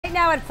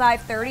Now at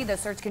 5:30, the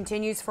search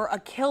continues for a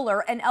killer.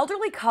 An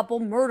elderly couple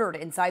murdered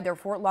inside their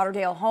Fort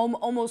Lauderdale home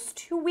almost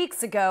 2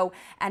 weeks ago,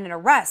 and an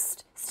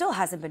arrest still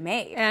hasn't been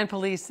made. And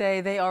police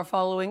say they are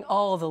following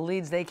all the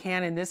leads they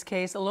can in this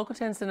case. Local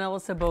 10's Sanella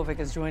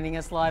Sabovic is joining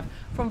us live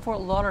from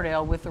Fort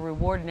Lauderdale with the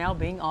reward now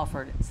being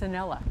offered.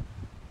 Sanella.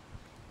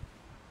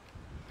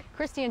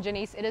 Christy and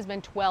Janice, it has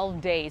been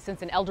 12 days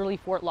since an elderly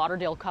Fort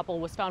Lauderdale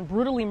couple was found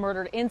brutally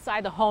murdered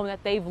inside the home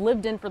that they've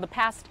lived in for the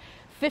past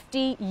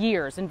 50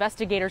 years.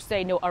 Investigators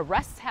say no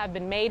arrests have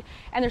been made,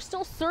 and they're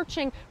still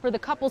searching for the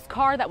couple's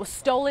car that was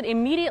stolen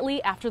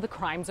immediately after the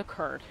crimes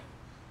occurred.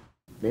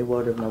 They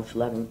were the most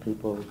loving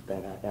people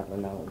that I've ever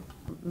known.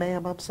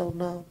 Ma'am, I'm so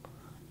numb.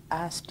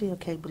 I still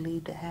can't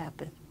believe it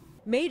happened.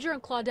 Major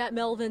and Claudette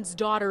Melvin's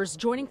daughters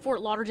joining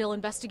Fort Lauderdale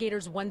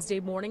investigators Wednesday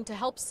morning to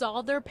help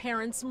solve their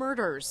parents'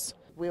 murders.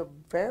 We're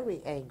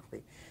very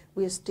angry.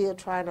 We're still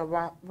trying to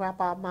wrap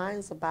our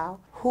minds about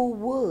who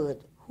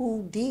would,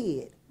 who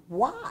did,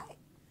 why.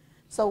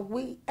 So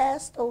we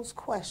asked those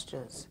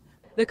questions.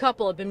 The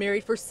couple had been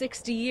married for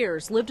 60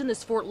 years, lived in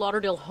this Fort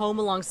Lauderdale home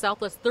along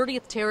Southwest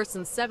 30th Terrace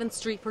and 7th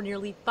Street for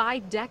nearly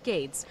 5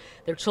 decades.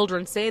 Their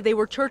children say they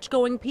were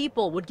church-going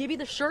people, would give you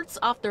the shirts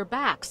off their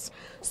backs.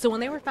 So when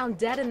they were found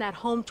dead in that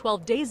home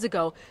 12 days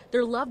ago,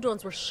 their loved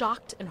ones were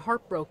shocked and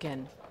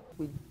heartbroken.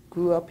 We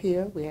grew up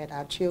here. We had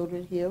our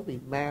children here.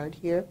 We married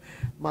here.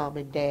 Mom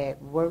and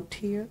Dad worked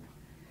here.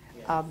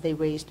 They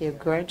raised their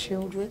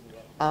grandchildren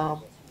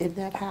in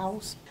that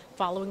house.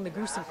 Following the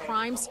gruesome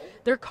crimes,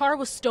 their car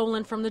was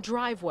stolen from the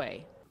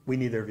driveway. We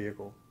need their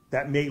vehicle.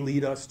 That may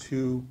lead us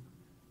to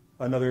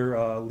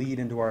another lead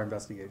into our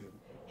investigation.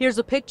 Here's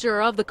a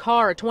picture of the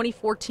car, a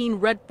 2014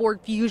 red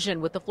Ford Fusion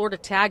with the Florida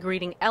tag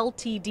reading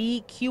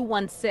LTD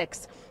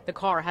Q16. The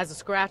car has a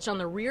scratch on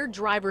the rear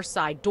driver's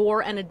side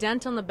door and a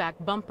dent on the back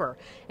bumper.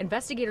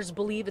 Investigators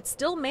believe it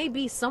still may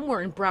be somewhere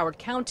in Broward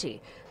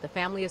County. The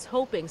family is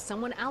hoping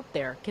someone out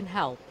there can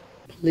help.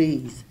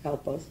 Please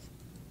help us.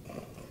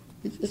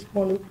 We just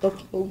want a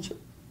closure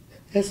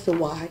as to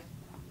why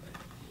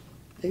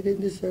they didn't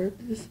deserve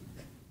this.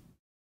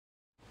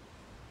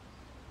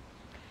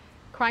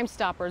 Crime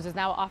Stoppers is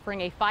now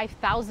offering a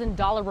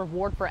 $5,000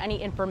 reward for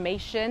any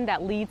information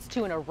that leads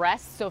to an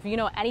arrest. So if you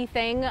know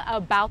anything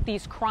about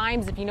these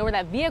crimes, if you know where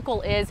that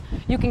vehicle is,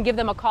 you can give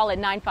them a call at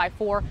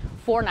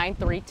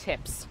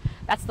 954-493-TIPS.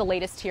 That's the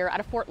latest here out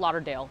of Fort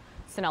Lauderdale.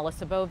 Sanella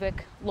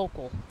Sabovic,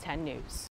 Local 10 News.